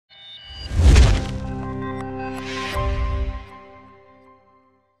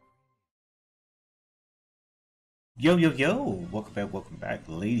Yo, yo, yo! Welcome back,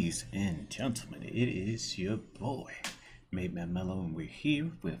 ladies and gentlemen. It is your boy, MadeMenMelo, and we're here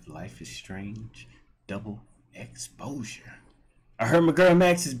with Life is Strange Double Exposure. I heard my girl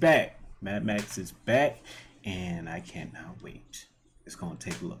Max is back. Mad Max is back, and I cannot wait. It's gonna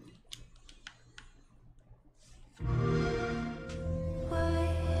take a look.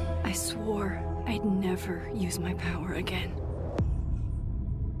 I swore I'd never use my power again.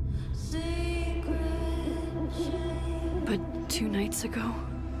 But 2 nights ago,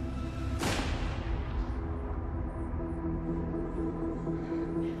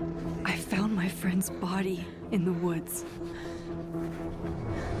 I found my friend's body in the woods.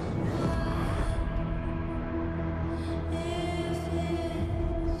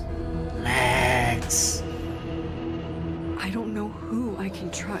 Max! I don't know who I can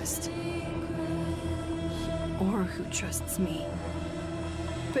trust, or who trusts me.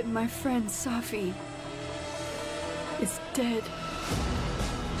 But my friend Safi is dead.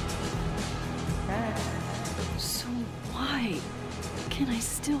 So why can I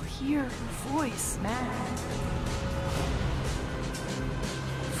still hear her voice?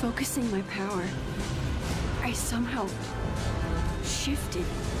 Focusing my power, I somehow shifted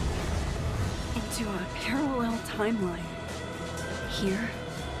into a parallel timeline. Here,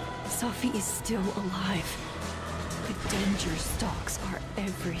 Safi is still alive. The danger stalks our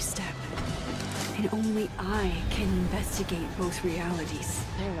every step. And only I can investigate both realities.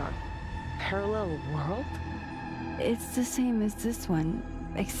 Hang on. Parallel world? It's the same as this one,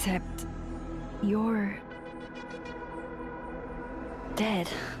 except you're dead.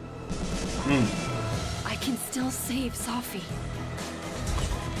 I can still save Safi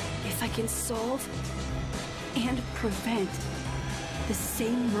if I can solve and prevent the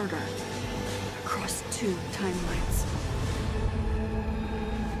same murder across 2 timelines.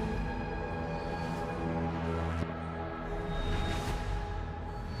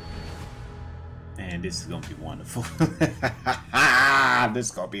 And this is gonna be wonderful. This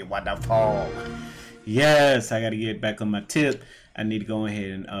is gonna be wonderful. Yes, I gotta get back on my tip. I need to go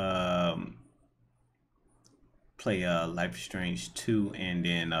ahead and play Life is Strange 2 and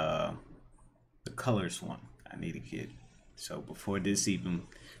then the colors one. I need to get before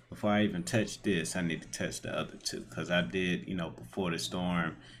I even touch this, I need to touch the other 2 because I did, Before the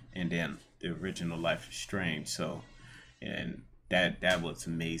Storm and then the original Life is Strange. So, and that was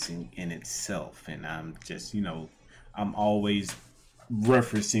amazing in itself, and I'm just, I'm always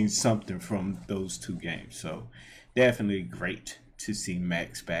referencing something from those 2 games. So definitely great to see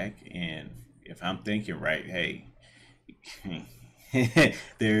Max back, and if I'm thinking right, hey,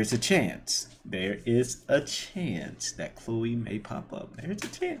 there's a chance that Chloe may pop up. There's a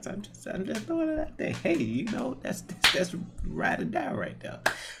chance. I'm just throwing it out there. Hey, that's ride or die right there.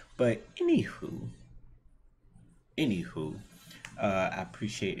 But anywho, I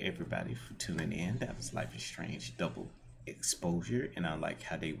appreciate everybody for tuning in. That was Life is Strange Double Exposure, and I like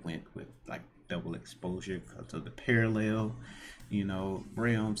how they went with like double exposure because of the parallel,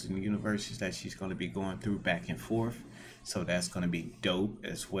 realms and universes that she's going to be going through back and forth. So that's going to be dope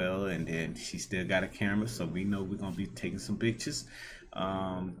as well. And then she still got a camera, so we know we're going to be taking some pictures.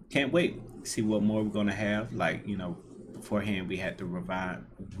 Can't wait see what more we're going to have. Like, beforehand we had the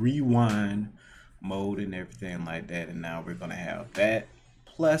rewind mode and everything like that, and now we're gonna have that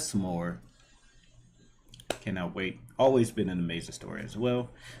plus more. Cannot wait. Always been an amazing story as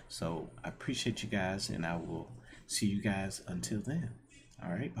well. So I appreciate you guys, and I will see you guys until then. All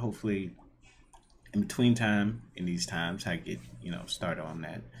right, hopefully in between time, in these times, I get started on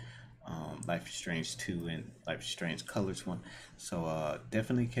that Life is Strange 2 and Life is Strange Colors 1. So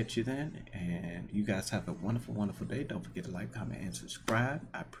definitely catch you then, and you guys have a wonderful day. Don't forget to like, comment, and subscribe.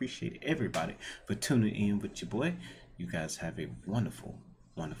 I appreciate everybody for tuning in with your boy. You guys have a wonderful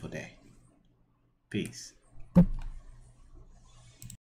day. Peace.